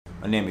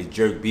My name is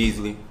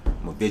Beasley.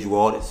 I'm a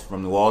visual artist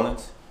from New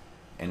Orleans,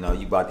 and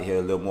you about to hear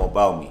a little more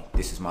about me.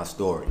 This is my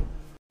story.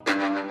 All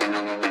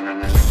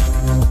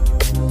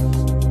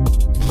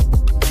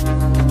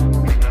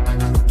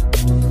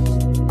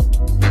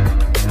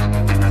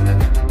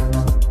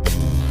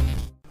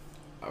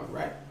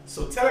right.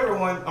 So tell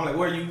everyone, I'm like,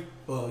 where you?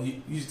 Well,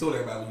 you just told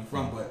everybody where you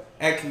from, but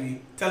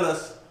actually tell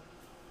us,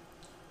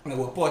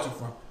 what part you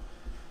from.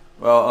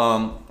 Well,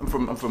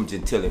 I'm from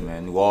Gentilly,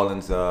 man. New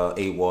Orleans, A1,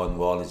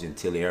 New Orleans,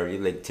 Gentilly area,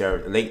 Lake.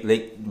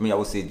 I mean, I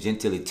would say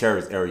Gentilly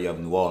Terrace area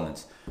of New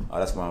Orleans.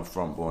 That's where I'm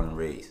from, born and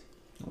raised.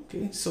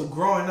 Okay. So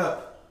growing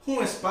up, who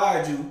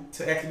inspired you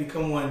to actually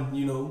become one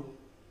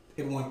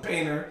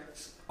painter,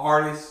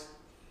 artist,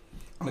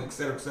 et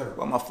cetera, et cetera?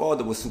 Well, my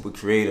father was super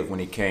creative when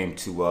it came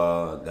to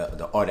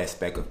the art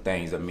aspect of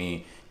things. I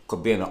mean, 'cause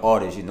being an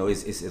artist,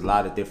 it's a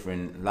lot of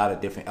different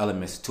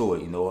elements to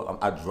it.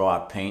 I draw, I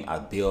paint, I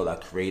build, I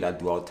create, I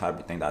do all type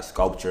of things. I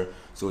sculpture.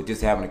 So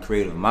just having a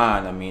creative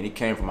mind, I mean, it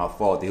came from my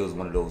father. He was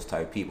one of those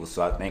type of people.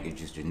 So I think it's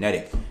just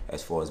genetic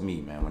as far as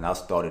me, man. When I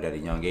started at a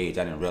young age,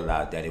 I didn't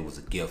realize that it was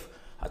a gift.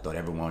 I thought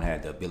everyone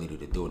had the ability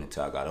to do it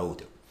until I got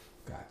older.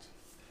 Gotcha.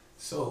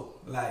 So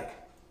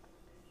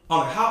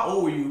how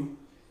old were you?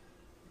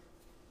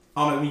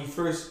 When you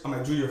first,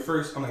 drew your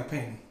first,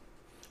 painting.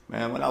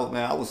 Man,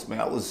 I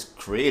was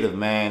creative,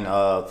 man.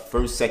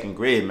 First, second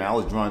grade,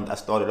 man. I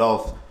started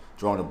off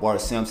drawing the Bart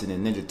Simpson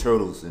and Ninja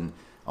Turtles and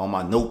on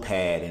my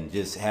notepad and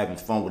just having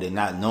fun with it,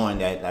 not knowing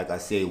that, like I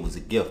said, it was a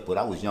gift. But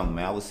I was young,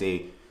 man. I would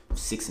say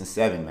 6 and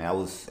 7, man.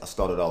 I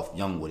started off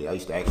young with it. I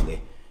used to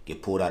actually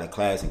get pulled out of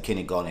class in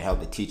kindergarten and help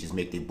the teachers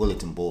make their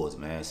bulletin boards,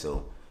 man.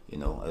 So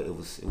it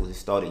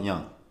started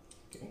young.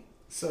 Okay.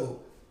 So,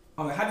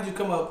 how did you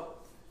come up?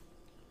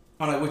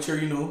 With your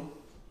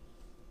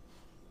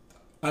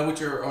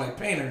with your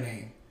painter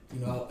name,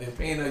 the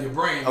painter, your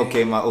brand.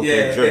 Okay,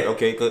 yeah, Jerk.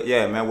 Okay, good.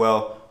 Yeah, man.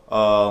 Well,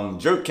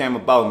 Jerk came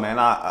about, man.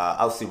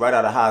 I see right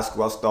out of high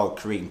school, I started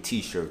creating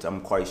T-shirts.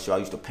 I'm quite sure I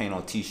used to paint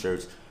on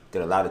T-shirts.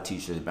 Did a lot of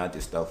T-shirts, man. I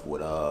did stuff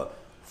with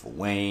for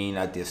Wayne.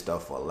 I did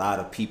stuff for a lot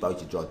of people. I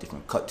used to draw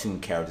different cartoon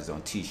characters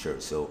on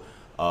T-shirts. So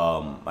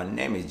my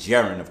name is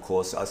Jerin, of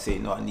course. I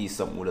said, I need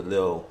something with a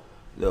little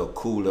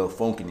cool, little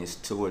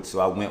funkiness to it. So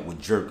I went with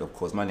Jerk, of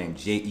course. My name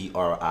is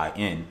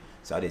Jerin.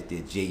 So I just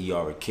did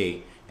Jerk.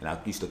 And I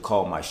used to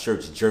call my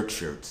shirts Jerk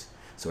shirts.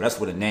 So that's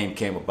where the name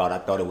came about. I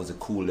thought it was a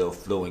cool little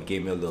flow and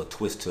gave me a little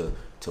twist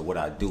to what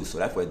I do. So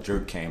that's where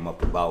Jerk came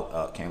up about.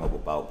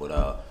 But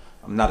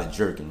I'm not a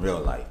jerk in real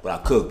life, but I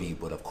could be.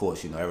 But of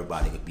course,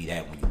 everybody could be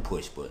that when you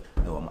push. But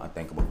I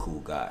think I'm a cool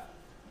guy.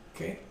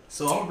 Okay,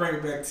 so I'm gonna bring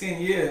it back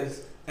 10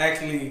 years.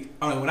 Actually,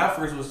 when I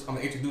first was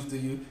introduced to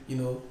you,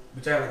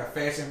 but you have like a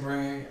fashion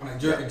brand.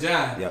 Jerk and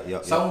John.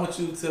 Yeah. So I want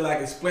you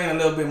to explain a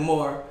little bit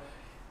more.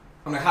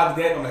 How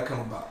did that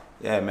come about?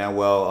 Yeah, man.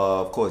 Well,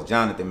 of course,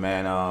 Jonathan,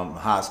 man,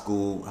 high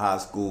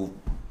school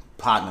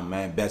partner,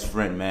 man, best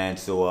friend, man.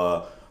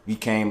 So we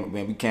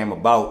came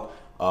about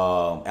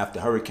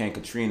after Hurricane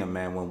Katrina,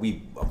 man. When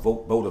we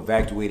both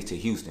evacuated to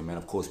Houston, man.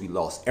 Of course, we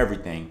lost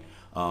everything.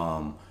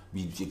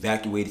 We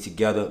evacuated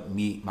together,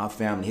 me, my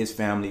family, his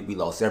family. We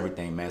lost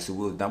everything, man. So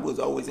we was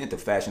always into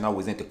fashion,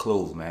 always into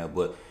clothes, man.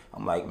 But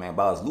I'm like, man,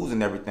 by us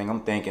losing everything,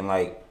 I'm thinking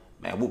like,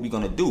 man, what we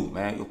gonna do,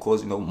 man? Of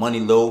course,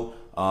 money low.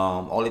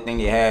 Only thing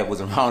they had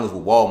was around us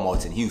with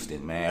Walmarts in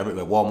Houston, man.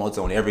 Walmarts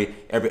on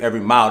every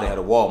mile they had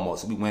a Walmart.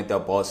 So we went there,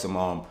 bought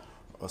some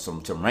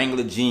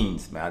Wrangler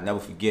jeans, man. I'll never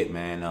forget,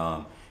 man.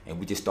 And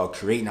we just start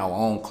creating our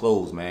own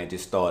clothes, man.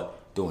 Just start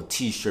doing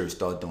T-shirts,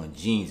 start doing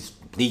jeans,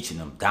 bleaching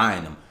them,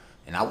 dyeing them.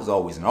 And I was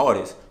always an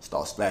artist.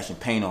 Start splashing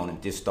paint on them,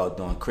 just start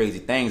doing crazy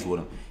things with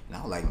them. And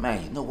I was like,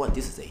 man, you know what?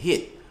 This is a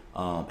hit.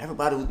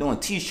 Everybody was doing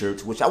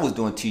T-shirts, which I was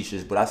doing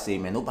T-shirts, but I say,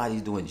 man,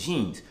 nobody's doing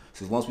jeans.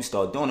 So once we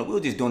started doing it, we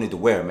were just doing it to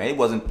wear, man. It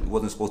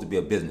wasn't supposed to be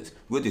a business.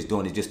 We were just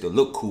doing it just to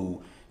look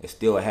cool and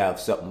still have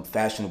something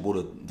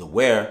fashionable to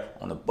wear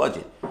on a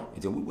budget.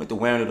 And then we went to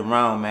wearing it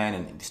around, man,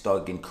 and we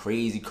started getting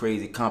crazy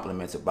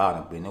compliments about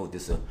it. But it was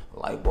just a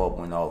light bulb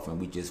went off, and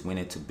we just went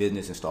into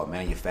business and started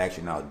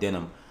manufacturing our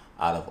denim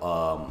out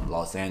of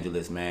Los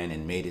Angeles, man,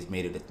 and made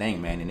it a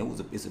thing, man. And it was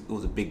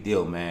a big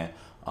deal, man.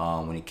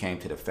 When it came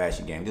to the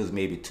fashion game, it was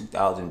maybe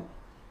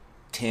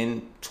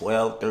 2010,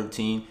 12,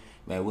 13,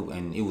 man,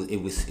 and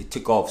it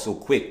took off so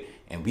quick,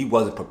 and we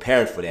wasn't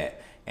prepared for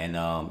that. And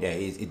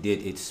it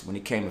did. It's when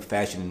it came to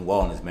fashion and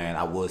wellness, man.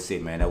 I would say,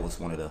 man, that was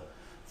one of the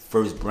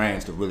first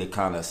brands to really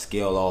kind of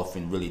scale off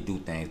and really do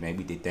things, man.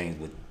 We did things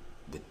with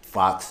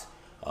Fox,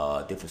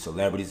 different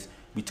celebrities.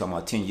 We talking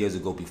about 10 years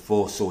ago,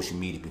 before social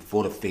media,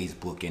 before the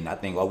Facebook, and I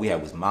think all we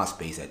had was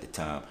MySpace at the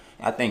time.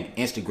 I think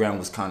Instagram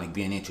was kind of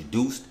being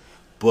introduced,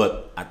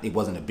 but it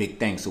wasn't a big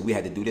thing. So we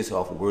had to do this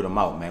off of word of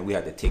mouth, man. We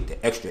had to take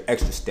the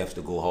extra steps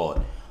to go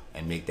hard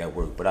and make that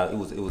work. But it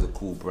was a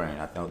cool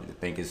brand. I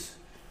think it's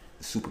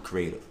super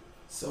creative.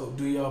 So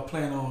do y'all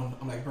plan on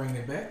bringing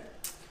it back?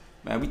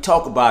 Man, we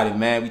talk about it,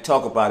 man.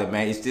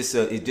 It's just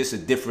a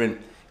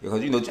different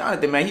Because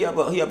Jonathan, man, he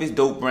have his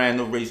dope brand,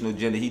 no race, no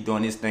gender. He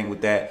doing his thing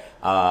with that.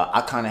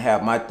 I kind of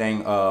have my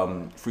thing,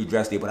 free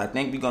dress day, but I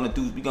think we're gonna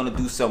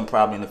do something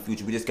probably in the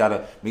future. We just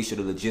gotta make sure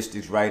the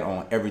logistics right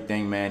on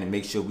everything, man, and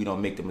make sure we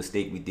don't make the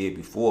mistake we did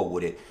before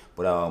with it.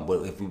 But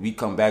if we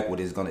come back with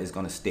it, it's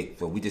gonna stick.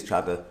 So we just try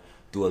to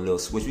do a little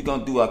switch. We're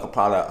gonna do like a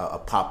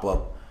pop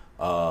up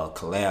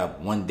collab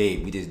one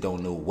day. We just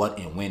don't know what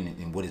and when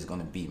and what it's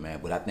gonna be, man.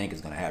 But I think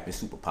it's gonna happen. It's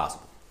super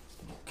possible.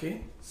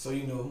 Okay, so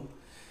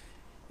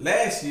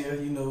last year,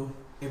 if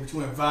you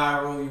went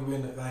viral, you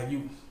went like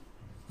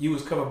you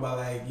was covered by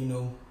like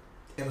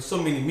there was so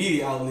many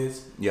media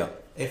outlets. Yeah.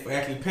 And for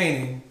actually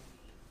painting,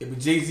 it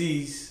was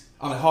Jay-Z's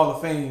on the Hall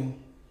of Fame.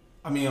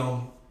 I mean,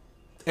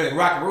 at the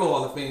Rock and Roll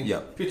Hall of Fame.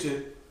 Yeah.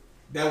 Picture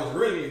that was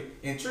really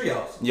in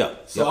Treehouse. Yeah.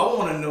 So I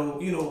want to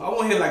know, I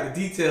want to hear like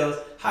the details,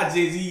 how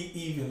Jay-Z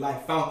even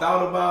like found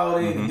out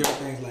about it and different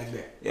things like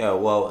that. Yeah,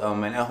 well,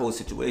 man, that whole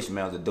situation,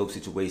 man, was a dope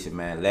situation,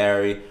 man.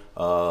 Larry,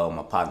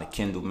 my partner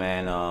Kendall,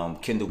 man,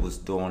 Kendall was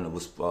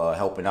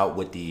helping out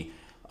with the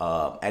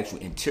actual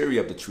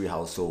interior of the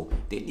treehouse, so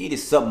they needed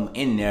something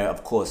in there.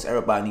 Of course,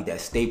 everybody need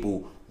that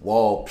staple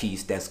wall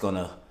piece that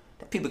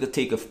people could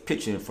take a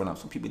picture in front of.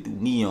 Some people do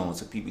neons,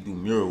 some people do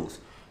murals.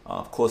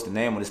 Of course, the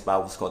name of the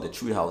spot was called the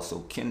Treehouse.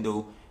 So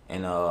Kendall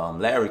and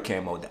Larry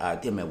came up with the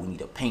idea, man, we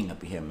need a paint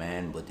up here,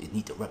 man, but it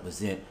need to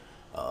represent,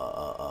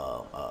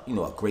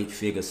 a great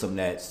figure,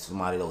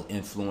 somebody that was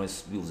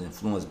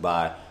influenced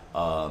by.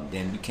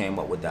 Then we came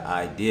up with the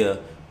idea.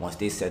 Once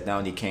they sat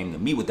down, they came to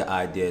me with the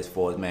idea as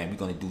far as, man, we're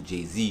gonna do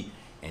Jay-Z,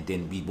 and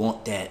then we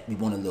want a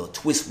little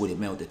twist with it,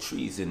 man, with the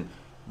trees. And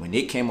when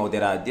they came up with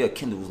that idea,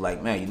 Kendall was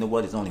like, man, you know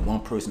what? There's only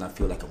one person I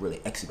feel like could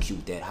really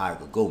execute that how it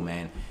could go,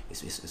 man.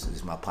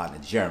 It's my partner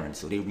Jerin.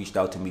 So they reached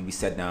out to me. We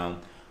sat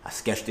down. I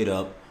sketched it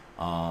up,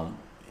 and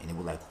it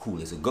was like, cool,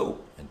 let's go.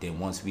 And then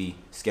once we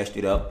sketched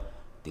it up,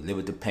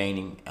 delivered the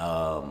painting,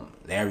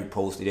 Larry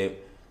posted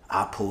it,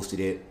 I posted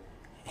it,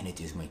 and it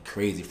just went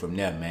crazy from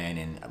there, man.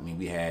 And I mean,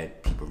 we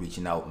had people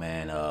reaching out,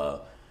 man,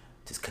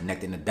 just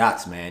connecting the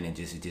dots, man, and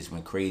it just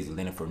went crazy.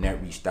 Leonard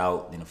Fournette reached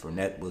out. Leonard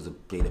Fournette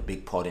played a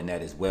big part in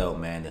that as well,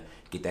 man, to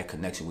get that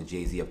connection with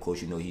Jay-Z. Of course,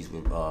 he's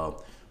with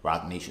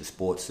Rock Nation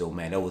Sports, so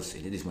man,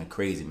 it just went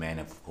crazy, man.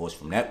 And of course,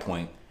 from that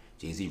point,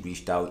 Jay-Z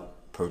reached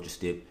out,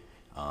 purchased it.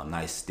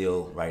 Nice,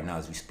 still right now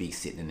as we speak,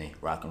 sitting in the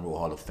Rock and Roll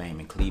Hall of Fame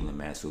in Cleveland,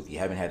 man. So if you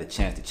haven't had a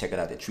chance to check it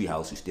out at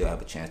Treehouse, you still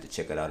have a chance to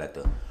check it out at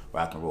the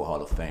Rock and Roll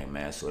Hall of Fame,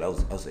 man. So that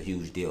was a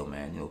huge deal,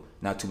 man.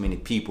 Not too many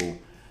people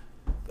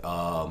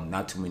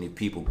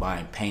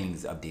buying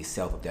paintings of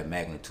themselves of that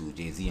magnitude.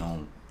 Jay-Z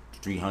owned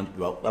 300,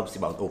 well, I would say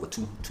about over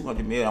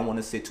 200 million. I want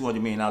to say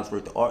 $200 million worth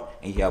of art,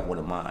 and he have one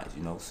of mine,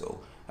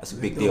 So that's a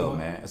big deal,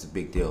 man. That's a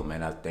big deal,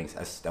 man. I think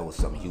that was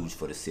something huge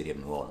for the city of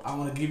New Orleans. I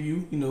want to give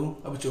you,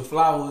 about your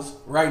flowers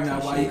right now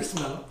while you can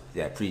smell them.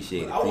 Yeah,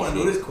 appreciate it. I want to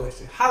know this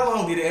question: how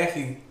long did it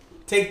actually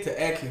take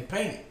to actually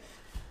paint it?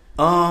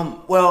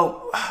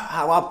 Well,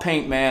 how I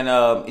paint, man,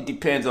 it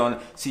depends on.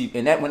 See,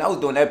 when I was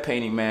doing that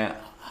painting, man,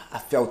 I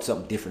felt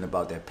something different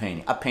about that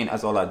painting. I paint,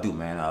 that's all I do,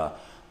 man.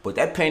 But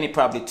that painting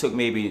probably took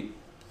maybe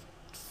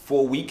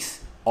 4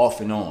 weeks off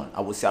and on.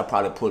 I would say I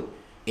probably put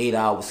 8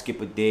 hours,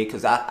 skip a day,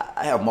 because I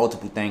have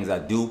multiple things I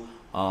do.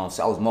 So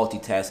I was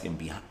multitasking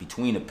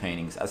between the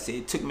paintings. I say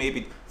it took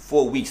maybe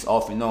 4 weeks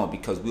off and on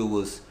because we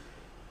was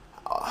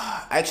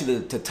actually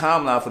the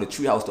timeline for the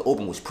Treehouse to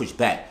open was pushed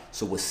back,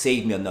 so it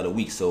saved me another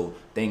week. So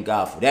thank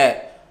God for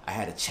that. I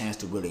had a chance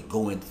to really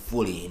go in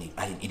fully, and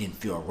it didn't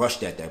feel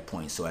rushed at that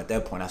point. So at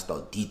that point, I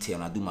started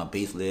detailing. I do my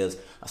base layers.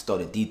 I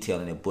started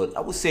detailing it, but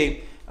I would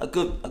say a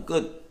good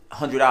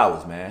 100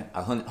 hours, man.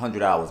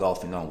 100 hours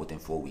off and on within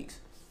 4 weeks.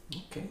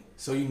 Okay,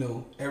 so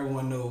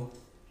everyone know,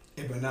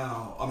 but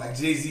now I'm like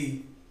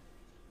Jay-Z.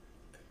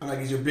 I'm like,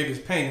 it's your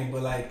biggest painting,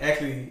 but like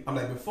actually, I'm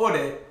like before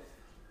that.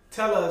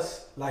 Tell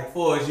us, like,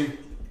 far as your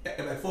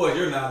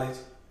knowledge,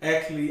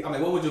 actually, I'm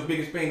like, what was your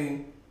biggest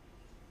painting?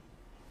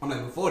 I'm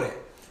like before that.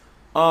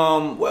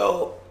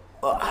 Well,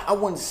 I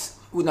wouldn't.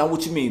 Now,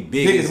 what you mean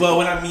big? Biggest? Well,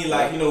 when I mean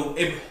like,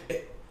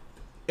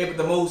 if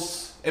the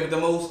most,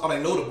 I'm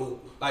like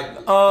notable,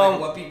 like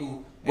what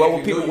people.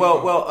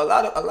 Well, a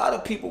lot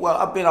of people. Well,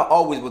 I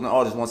always was an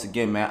artist. Once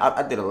again, man,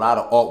 I did a lot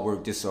of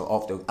artwork just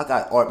off the. I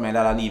got art, man,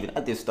 that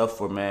I did stuff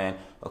for, man.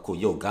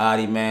 Yo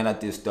Gotti, man. I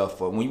did stuff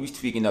for, when we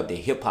speaking of the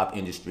hip hop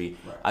industry.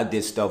 Right. I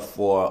did stuff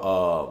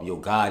for Yo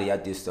Gotti. I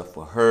did stuff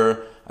for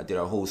her. I did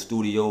a whole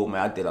studio,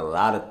 man. I did a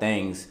lot of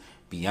things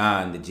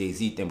beyond the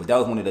Jay-Z thing, but that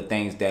was one of the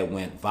things that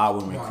went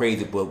viral and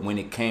crazy. But when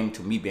it came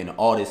to me being an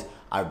artist,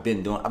 I've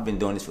been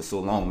doing this for so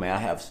long, man. I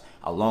have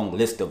a long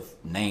list of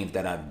names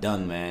that I've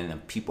done, man,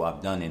 and people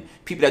I've done, and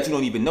people that you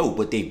don't even know,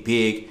 but they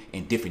big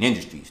in different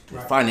industries, the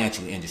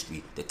financial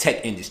industry, the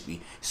tech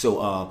industry.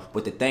 So,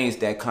 but the things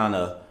that kind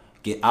of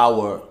get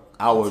our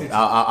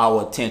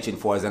attention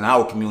for us in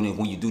our community,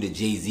 when you do the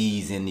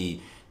Jay-Z's and the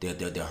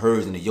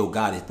Hers and the Yo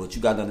Gottis, but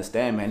you got to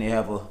understand, man, they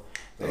have a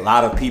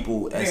lot of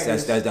people.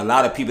 That's a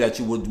lot of people that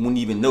you wouldn't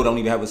even know. Don't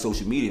even have a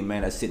social media,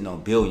 man. That's sitting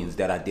on billions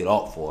that I did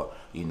art for.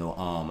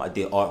 I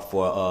did art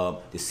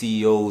for the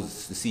CEO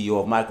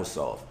of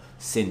Microsoft.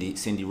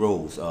 Cindy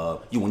Rose.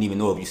 You wouldn't even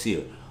know if you see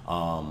her.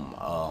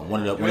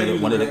 One of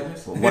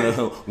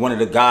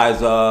the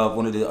guys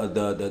one of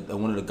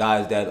the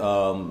guys that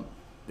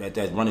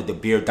running the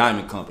Beer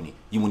Diamond Company.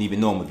 You wouldn't even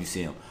know him if you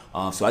see him.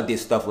 So I did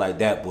stuff like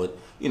that, but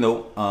yeah,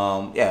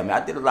 man,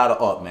 I did a lot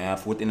of art, man.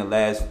 Within the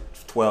last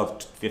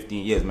 12,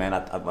 15 years, man,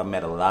 I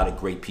met a lot of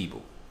great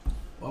people.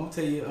 Well, I'm gonna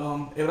tell you,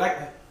 if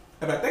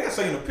I think I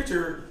saw you in a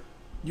picture,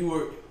 you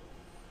were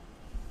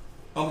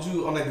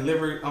on like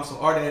delivery on some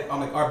art at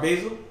like Art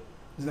Basil.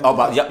 Yep.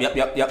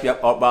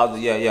 Art Basel,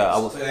 yeah. I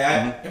was. So,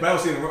 if I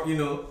was seeing,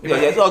 Yeah,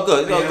 it's all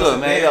good. It's all good,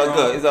 man.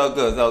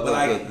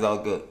 It's all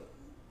good.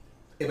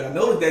 Yeah, but I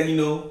noticed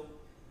that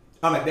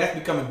I'm like that's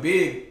becoming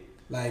big,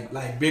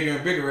 like bigger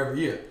and bigger every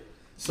year.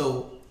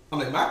 So I'm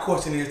like, my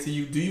question is to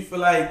you: do you feel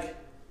like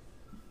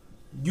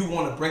you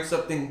want to bring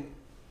something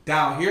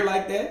down here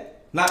like that?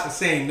 Not the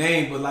same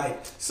name, but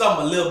like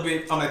something a little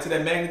bit to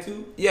that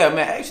magnitude. Yeah,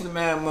 man. Actually,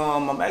 man,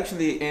 I'm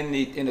actually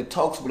in the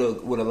talks with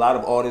a lot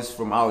of artists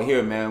from out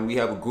here, man. We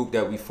have a group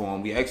that we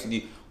formed. We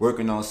actually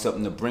working on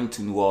something to bring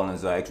to New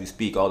Orleans. I actually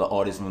speak all the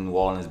artists from New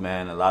Orleans,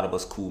 man. A lot of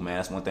us cool, man.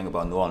 That's one thing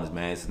about New Orleans,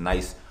 man. It's a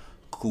nice,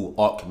 cool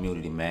art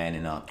community, man,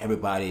 and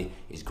everybody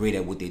is great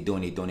at what they're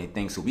doing. They're doing their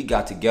thing. So we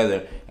got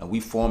together and we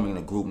forming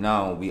a group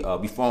now.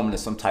 We forming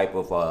some type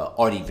of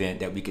art event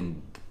that we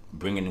can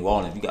bring in New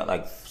Orleans. We got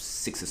like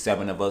 6 or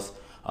 7 of us.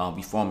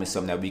 We forming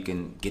something that we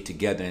can get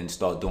together and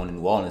start doing in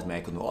New Orleans, man.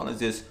 Because New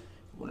Orleans is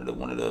one of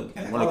the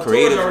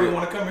creative.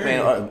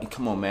 Man,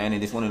 come on, man,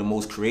 and it's one of the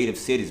most creative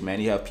cities, man.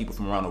 You have people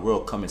from around the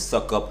world come and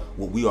suck up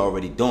what we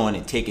already doing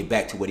and take it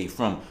back to where they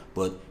from.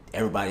 But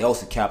everybody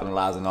else is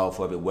capitalizing off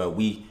of it. Where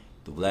we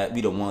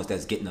the ones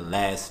that's getting the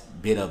last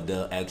bit of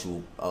the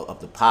actual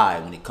of the pie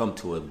when it come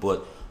to it.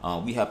 But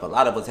we have a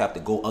lot of us have to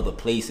go other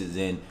places,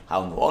 and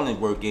how New Orleans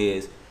work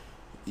is.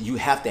 You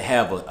have to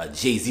have a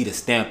Jay-Z to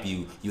stamp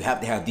you. You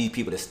have to have these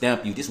people to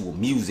stamp you. This is with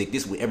music.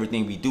 This is with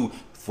everything we do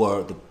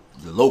for the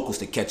locals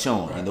to catch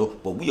on, right.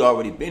 But we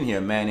already been here,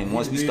 man. And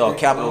once we start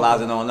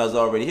capitalizing on us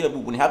already here, we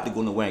wouldn't have to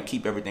go nowhere and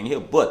keep everything here.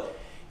 But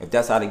if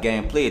that's how the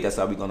game played, that's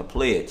how we're gonna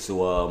play it.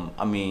 So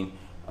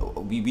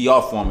we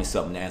are forming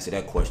something to answer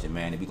that question,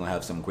 man. And we're gonna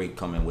have something great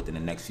coming within the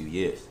next few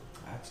years.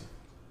 Gotcha.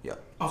 Yeah.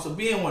 Also,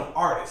 being one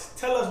artist,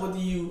 tell us what do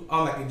you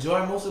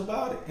enjoy most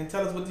about it, and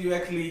tell us what do you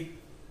actually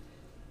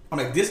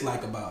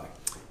dislike about it.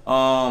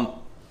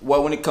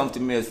 Well, when it comes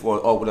to me, as far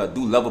what I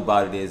do love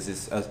about it is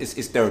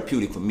it's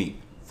therapeutic for me.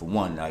 For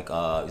one,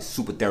 it's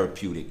super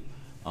therapeutic.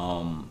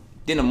 Then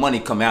the money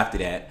come after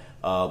that.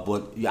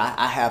 But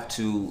I have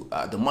to.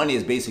 The money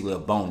is basically a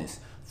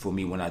bonus for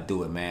me when I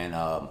do it, man.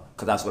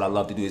 Because that's what I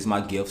love to do. It's my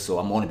gift, so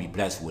I'm gonna be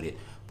blessed with it.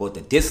 But the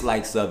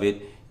dislikes of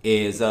it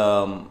is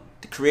the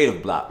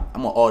creative block.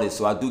 I'm an artist,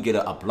 so I do get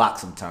a block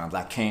sometimes.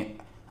 I can't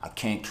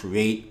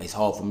create. It's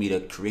hard for me to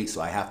create,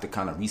 so I have to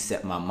kind of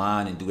reset my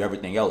mind and do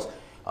everything else.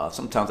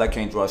 Sometimes I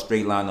can't draw a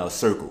straight line or a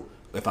circle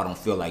if I don't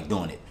feel like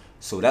doing it.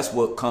 So that's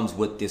what comes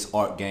with this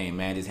art game,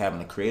 man, is having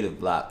a creative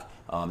block.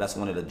 That's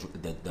one of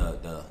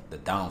the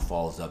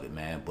downfalls of it,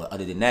 man. But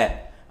other than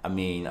that,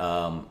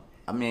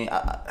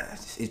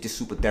 it's just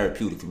super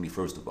therapeutic for me,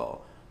 first of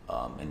all.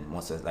 And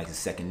once it's like a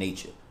second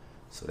nature.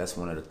 So that's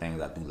one of the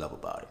things I do love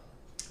about it.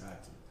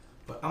 Gotcha.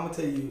 But I'm gonna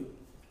tell you,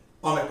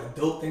 on the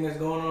dope thing that's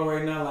going on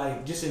right now,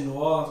 like just in New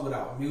Orleans with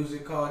our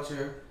music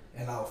culture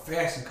and our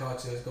fashion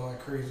culture is going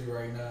crazy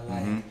right now.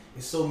 Like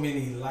there's so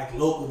many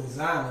local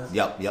designers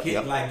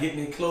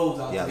getting their clothes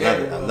out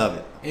together. I love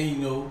it.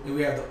 And and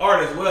we have the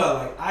art as well.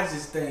 Like I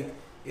just think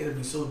it'll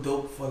be so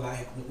dope for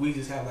we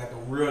just have a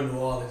real New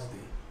Orleans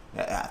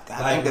day. I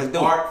think that's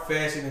dope. Art,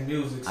 fashion, and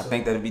music. I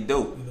think that'd be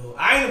dope.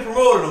 I ain't a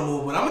promoter no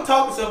more, but I'm gonna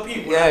talk to some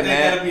people. Yeah, I think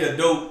man. that'll be a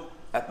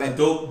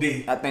dope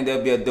day. I think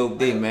that'd be a dope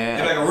day, man.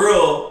 And a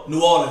real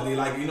New Orleans day.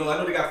 I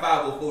know they got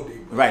 504 day.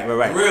 Right.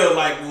 A real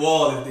New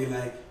Orleans day,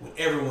 when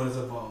everyone is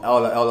involved.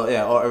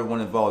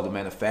 Everyone involved,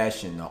 man. The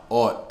fashion, the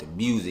art, the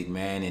music,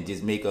 man, and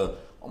just make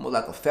almost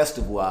like a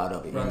festival out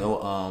of it, right.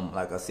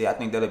 Like I said, I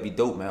think that'd be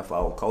dope, man, for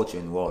our culture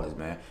in New Orleans,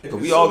 man. Because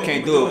we all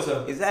can't do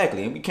it.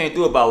 Exactly, and we can't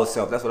do it by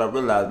ourselves. That's what I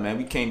realized, man.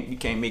 We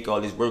can't make all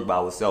this work by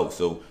ourselves.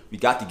 So we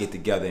got to get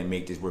together and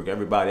make this work.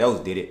 Everybody else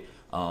did it.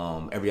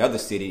 Every other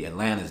city,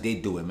 Atlanta's, they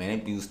do it, man.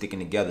 They do sticking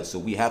together. So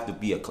we have to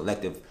be a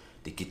collective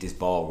to get this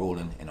ball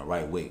rolling in the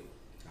right way.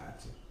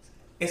 Gotcha.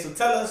 And so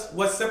tell us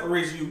what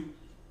separates you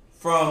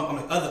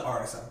from other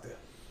artists out there.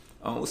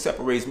 What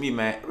separates me,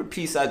 man, every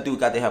piece I do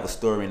got to have a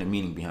story and a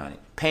meaning behind it.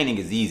 Painting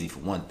is easy for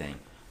one thing.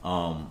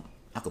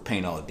 I could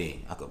paint all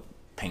day. I could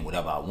paint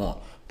whatever I want.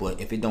 But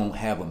if it don't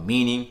have a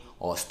meaning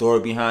or a story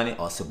behind it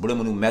or a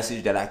subliminal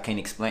message that I can't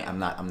explain, I'm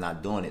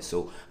not doing it.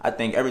 So I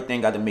think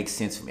everything got to make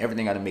sense for me.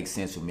 Everything got to make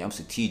sense for me. I'm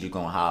strategic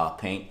on how I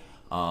paint.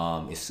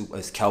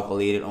 It's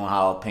calculated on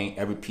how I paint.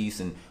 Every piece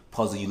and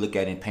puzzle you look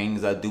at in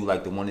paintings I do,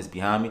 like the one that's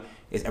behind me,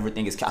 I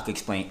can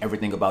explain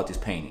everything about this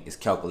painting. It's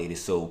calculated.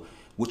 So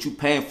what you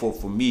paying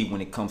for me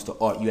when it comes to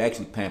art, you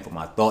actually paying for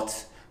my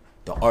thoughts.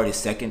 The art is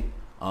second.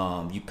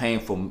 You paying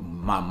for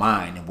my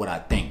mind and what I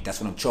think. That's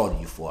what I'm charging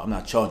you for. I'm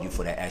not charging you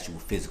for that actual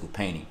physical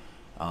painting.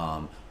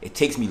 It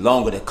takes me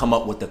longer to come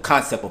up with the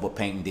concept of a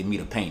painting than me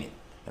to paint it,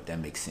 if that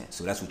makes sense.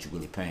 So that's what you're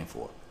really paying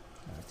for.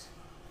 Gotcha.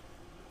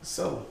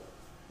 So,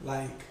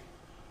 like,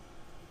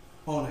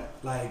 on it,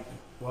 like,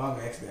 well, I'm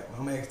gonna ask that one.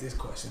 I'm gonna ask this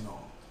question on,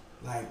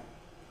 like,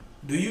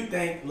 do you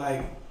think,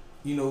 like,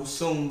 you know,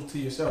 soon to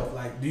yourself,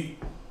 like, do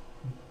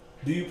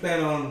you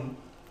plan on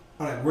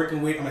like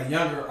working with like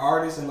younger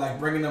artists and like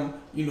bringing them,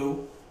 you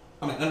know,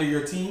 like under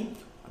your team?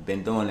 I've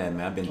been doing that,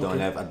 man. I've been doing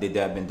that. I've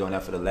been doing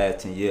that for the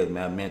last 10 years,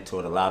 man. I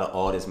mentored a lot of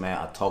artists, man.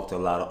 I talk to a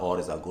lot of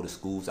artists. I go to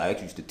schools. I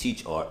actually used to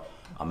teach art.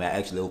 I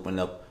actually opened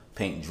up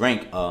Paint and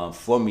Drink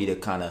for me to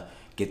kind of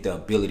get the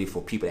ability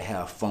for people to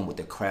have fun with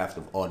the craft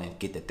of art and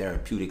get the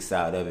therapeutic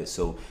side of it.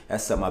 So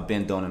that's something I've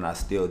been doing and I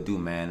still do,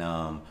 man.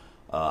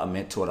 I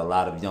mentored a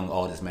lot of young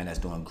artists, man, that's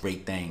doing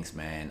great things,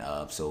 man.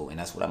 And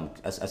that's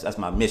what that's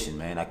my mission,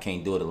 man. I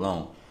can't do it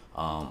alone.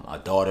 My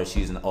daughter,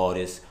 she's an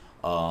artist.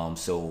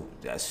 So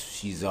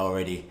she's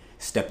already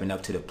stepping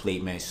up to the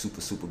plate, man.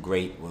 Super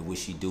great with what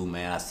she do,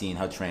 man. I seen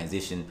her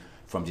transition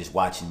from just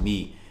watching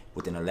me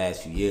within the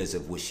last few years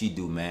of what she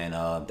do, man.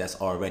 That's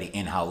already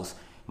in-house.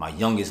 My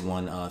youngest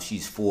one,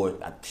 she's 4.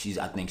 I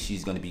think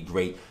she's gonna be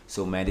great.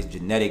 So, man, this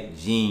genetic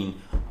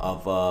gene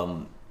of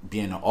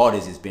being an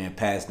artist is being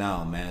passed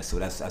down, man. So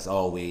that's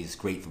always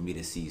great for me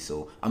to see.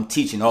 So I'm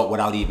teaching art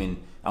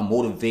I'm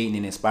motivating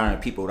and inspiring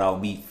people without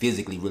me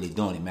physically really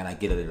doing it, man. I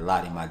get it a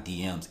lot in my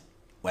DMs.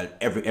 Well,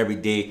 every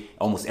day,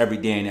 almost every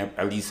day, and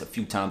at least a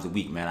few times a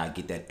week, man. I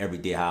get that every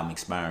day how I'm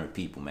inspiring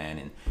people, man.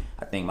 And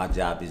I think my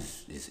job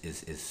is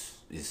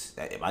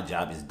my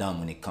job is done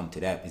when it comes to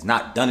that. It's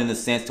not done in the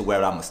sense to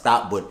where I'm gonna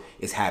stop, but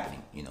it's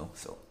happening, you know.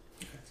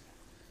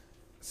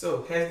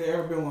 So has there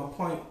ever been one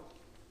point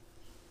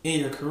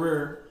in your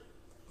career,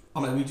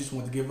 we just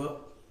want to give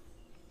up?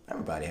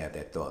 Everybody have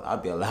that thought.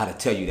 I'd be a lie to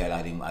tell you that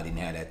I didn't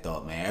have that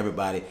thought, man.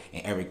 Everybody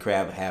in every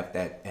craft have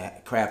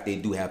that craft. They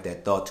do have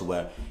that thought to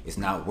where it's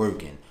not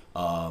working.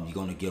 You're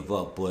gonna give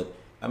up, but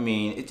I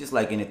mean, it's just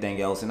like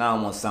anything else. And I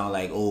don't want to sound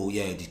like, oh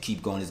yeah, just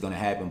keep going, it's gonna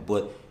happen.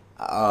 But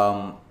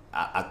I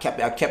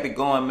kept it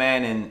going,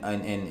 man,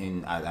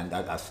 and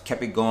I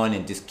kept it going,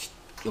 and just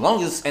as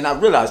long as, and I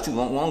realized too, as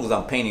long as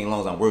I'm painting, as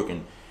long as I'm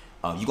working.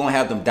 You're gonna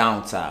have them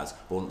downsides.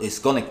 Well, it's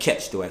gonna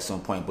catch though at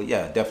some point. But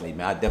yeah, definitely,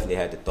 man. I definitely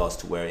had the thoughts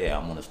to where, yeah,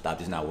 I'm gonna stop.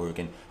 It's not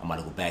working. I'm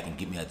gonna go back and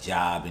get me a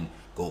job and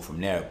go from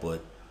there.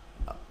 But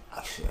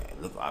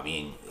look, I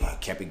mean, I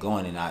kept it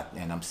going, and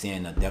I'm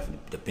seeing definitely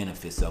the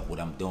benefits of what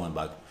I'm doing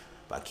by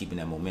keeping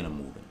that momentum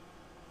moving.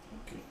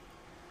 Okay.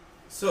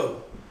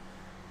 So,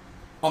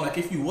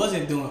 if you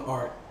wasn't doing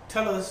art,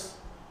 tell us,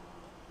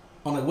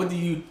 what do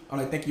you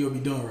think you'll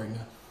be doing right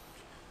now?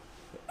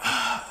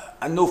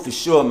 I know for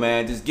sure,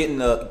 man. Just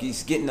getting a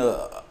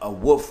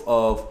whiff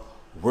of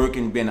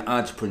working, being an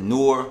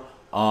entrepreneur.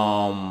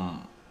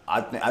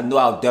 I know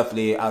I'll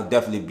definitely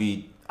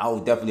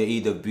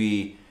either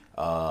be.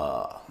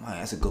 Man,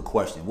 that's a good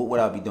question. What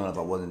would I be doing if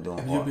I wasn't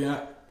doing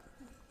art?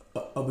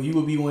 But you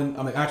would be one.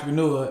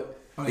 Entrepreneur.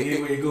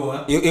 Anywhere you go,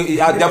 huh?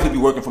 I'll definitely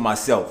be working for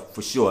myself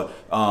for sure.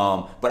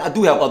 But I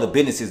do have other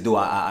businesses though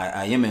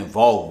I am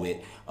involved with.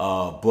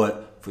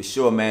 But for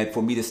sure, man,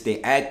 for me to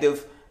stay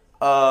active.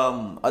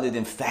 Other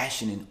than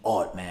fashion and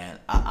art, man,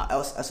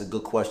 that's a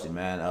good question,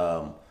 man.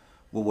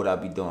 What would I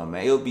be doing,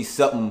 man? It'll be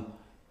something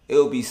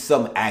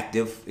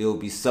active. It'll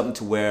be something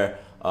to where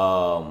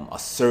a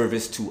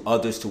service to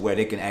others, to where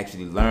they can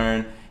actually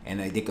learn and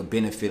they can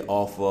benefit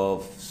off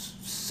of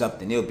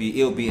something. It'll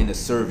be in the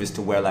service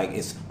to where like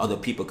it's other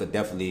people could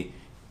definitely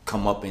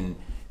come up and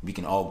we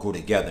can all grow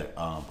together.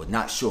 But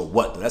not sure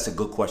what though. That's a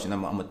good question.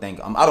 I'm gonna think.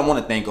 I don't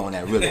want to think on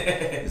that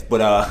really,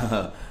 but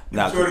I'm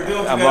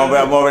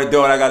already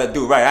doing what I gotta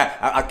do. Right.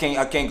 I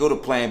can't go to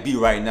plan B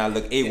right now.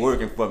 Look, it ain't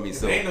working for me.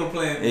 So ain't no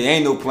plan B. It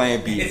ain't no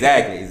plan B.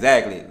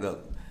 Exactly.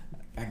 Look.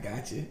 I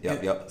got you.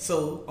 Yep.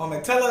 So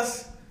tell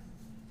us,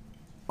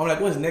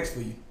 what's next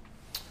for you?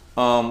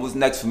 What's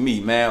next for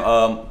me, man?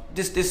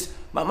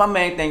 My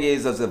main thing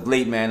is as of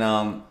late, man.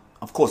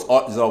 Of course,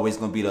 art is always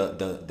gonna be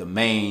the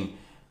main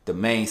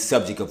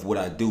subject of what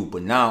I do.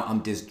 But now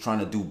I'm just trying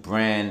to do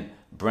brand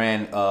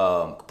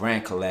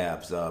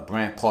collabs,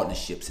 brand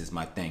partnerships is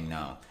my thing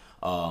now.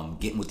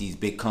 Getting with these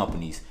big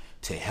companies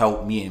to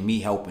help me and me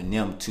helping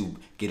them to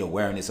get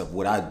awareness of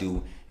what I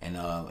do and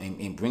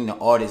bring the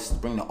art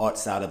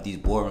side of these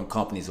boring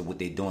companies of what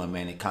they're doing,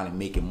 man, and kind of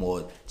make it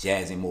more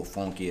jazzy, more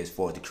funky as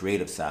far as the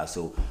creative side.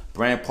 So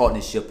brand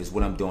partnership is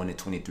what I'm doing in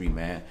 23,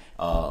 man.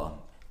 Got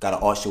an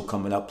art show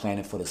coming up,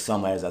 planning for the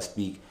summer as I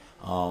speak.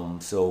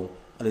 So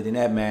other than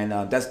that, man,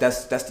 that's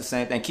the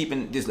same thing.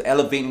 Just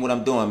elevating what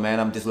I'm doing, man.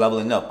 I'm just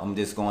leveling up. I'm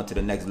just going to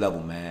the next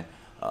level, man.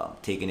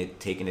 Taking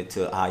it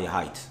to higher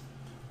heights.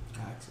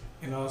 Gotcha.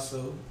 And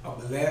also,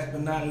 last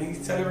but not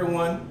least, tell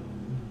everyone,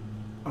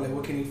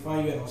 what can they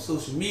find you at on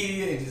social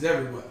media and just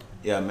everywhere?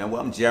 Yeah, man.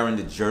 Well, I'm Jerin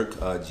the Jerk,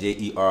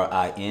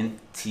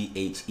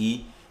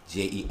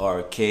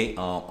 JerinTheJerk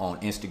on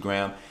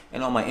Instagram.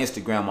 And on my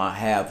Instagram, I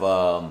have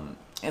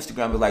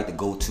Instagram is like the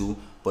go-to.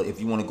 But if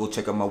you want to go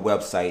check out my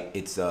website,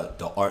 it's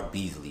the Art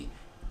Beasley,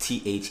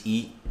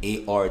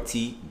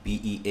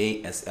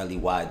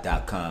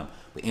 TheArtBeasley.com.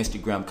 But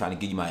Instagram kind of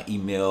give you my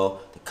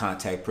email, the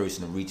contact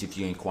person to reach if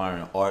you're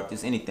inquiring art,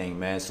 just anything,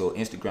 man. So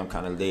Instagram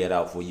kind of lay it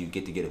out for you,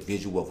 get to get a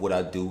visual of what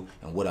I do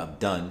and what I've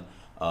done.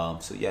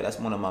 So yeah, that's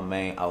one of my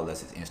main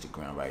outlets is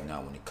Instagram right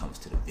now when it comes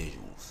to the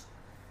visuals.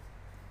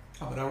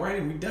 Oh, but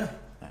alrighty, we done.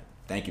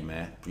 Thank you,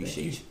 man.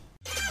 Appreciate you.